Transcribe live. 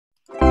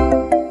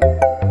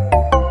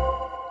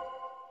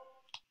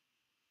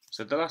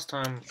So the last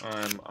time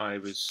I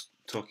was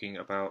talking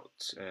about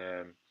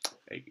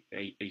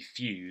a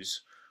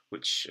fuse,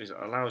 which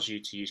allows you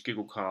to use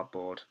Google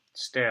Cardboard,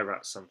 stare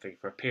at something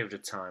for a period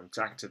of time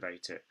to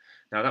activate it.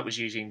 Now that was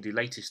using the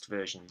latest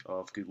version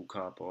of Google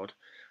Cardboard,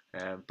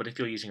 but if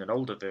you're using an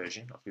older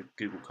version of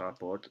Google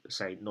Cardboard,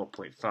 say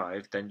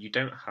 0.5, then you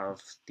don't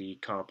have the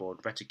cardboard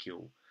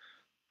reticule.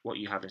 What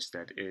you have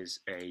instead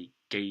is a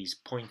gaze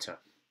pointer.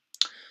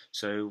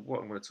 So what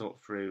I'm going to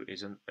talk through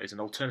is an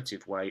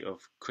alternative way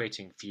of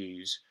creating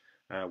fuse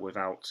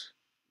without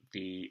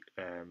the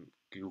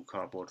Google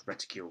Cardboard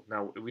reticule.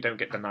 Now we don't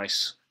get the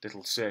nice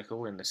little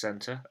circle in the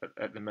center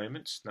at the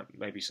moment. That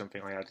may be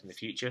something I add in the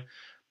future,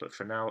 but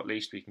for now at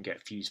least we can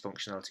get fuse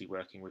functionality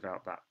working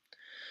without that.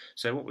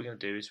 So what we're going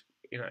to do is,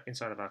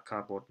 inside of our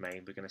cardboard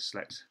main, we're going to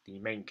select the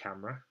main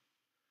camera,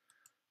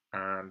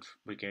 and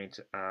we're going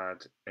to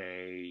add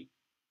a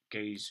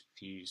gaze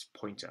fuse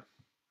pointer.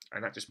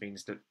 And that just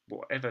means that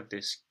whatever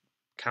this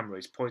camera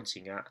is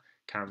pointing at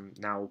can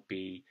now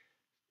be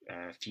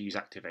fuse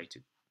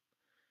activated.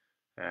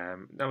 Now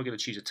we're going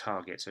to choose a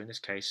target. So in this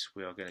case,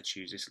 we are going to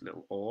choose this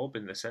little orb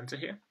in the center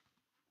here,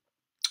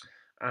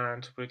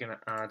 and we're going to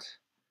add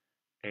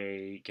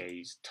a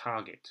gaze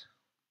target.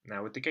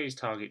 Now with the gaze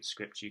target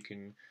script, you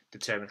can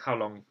determine how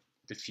long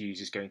the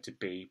fuse is going to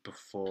be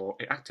before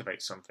it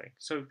activates something.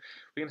 So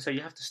we're going to say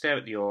you have to stare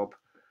at the orb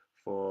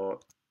for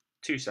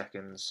 2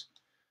 seconds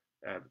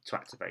to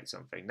activate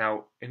something.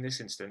 Now in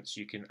this instance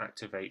you can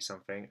activate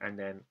something and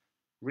then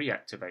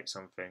reactivate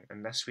something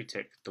unless we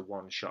tick the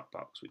one shot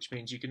box, which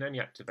means you can only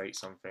activate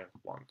something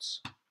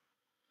once.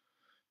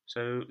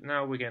 So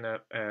now we're going to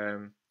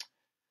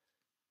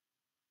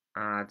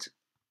add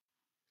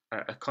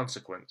a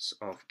consequence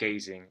of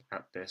gazing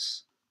at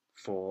this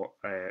for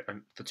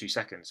 2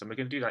 seconds, and we're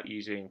going to do that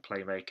using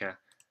PlayMaker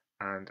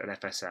and an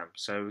FSM.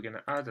 So we're going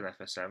to add an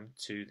FSM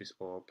to this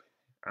orb,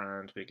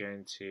 and we're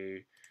going to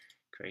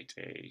create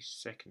a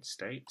second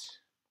state,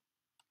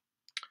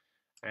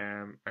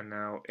 and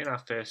now in our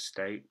first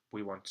state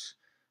we want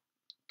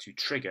to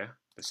trigger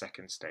the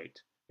second state.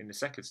 In the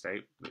second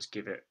state, let's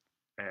give it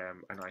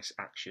a nice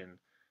action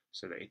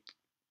so that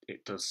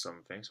it does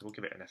something. So we'll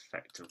give it an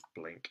effect of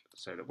blink,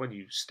 so that when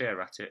you stare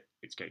at it,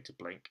 it's going to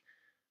blink.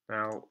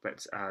 Now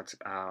let's add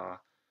our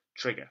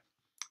trigger.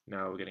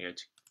 Now we're going to go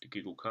to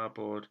Google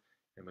Cardboard,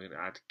 and we're going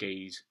to add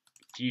gaze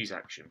fuse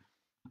action.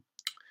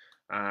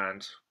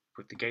 And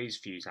with the gaze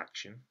fuse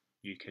action,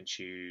 you can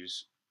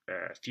choose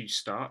fuse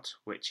start,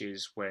 which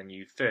is when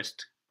you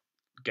first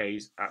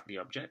gaze at the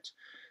object;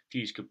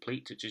 fuse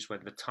complete, which is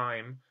when the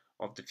time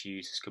of the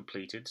fuse is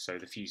completed, so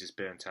the fuse is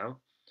burnt out;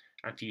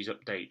 and fuse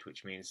update,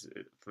 which means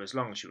that for as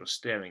long as you're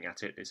staring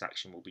at it, this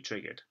action will be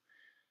triggered.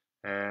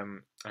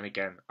 And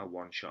again, a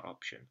one-shot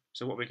option.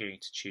 So what we're going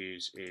to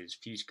choose is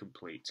fuse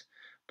complete,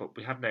 but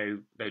we have no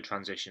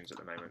transitions at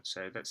the moment,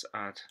 so let's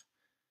add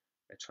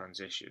a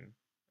transition.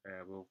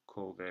 We'll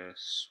call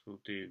this, we'll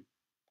do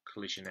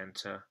collision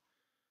enter,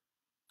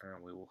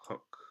 and we will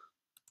hook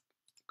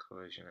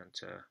collision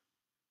enter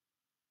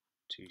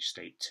to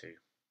state 2.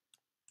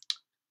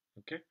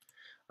 Okay,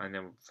 and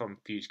then from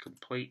fuse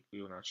complete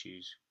we will now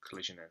choose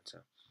collision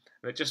enter.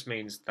 And it just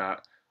means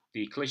that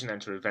the collision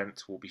enter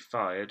event will be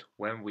fired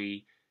when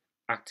we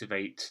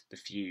activate the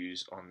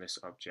fuse on this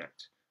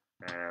object,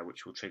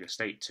 which will trigger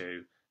state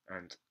 2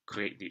 and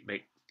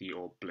make the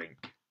orb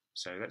blink.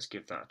 So let's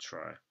give that a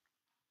try.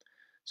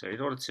 So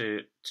in order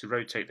to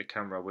rotate the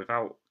camera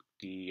without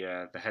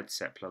the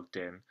headset plugged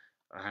in,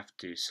 I have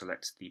to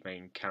select the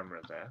main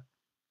camera there.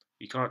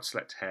 You can't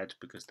select head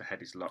because the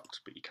head is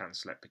locked, but you can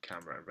select the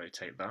camera and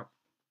rotate that.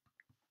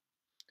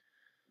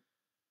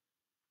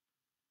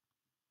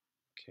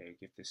 Okay,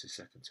 give this a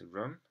second to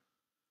run.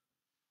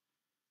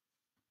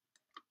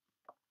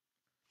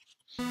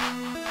 Okay,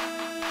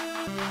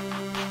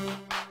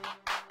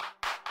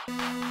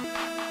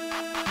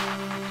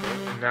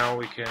 and now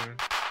we can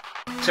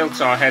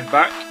tilt our head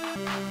back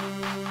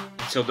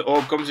until the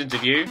orb comes into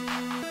view.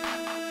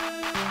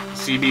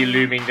 See me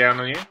looming down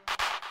on you.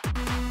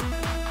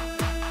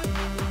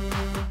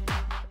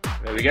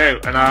 There we go,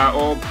 and our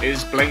orb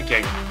is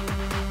blinking.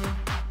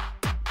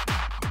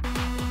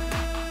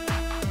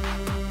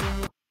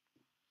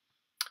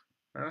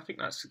 And I think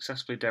that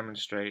successfully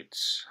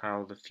demonstrates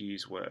how the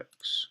fuse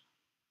works.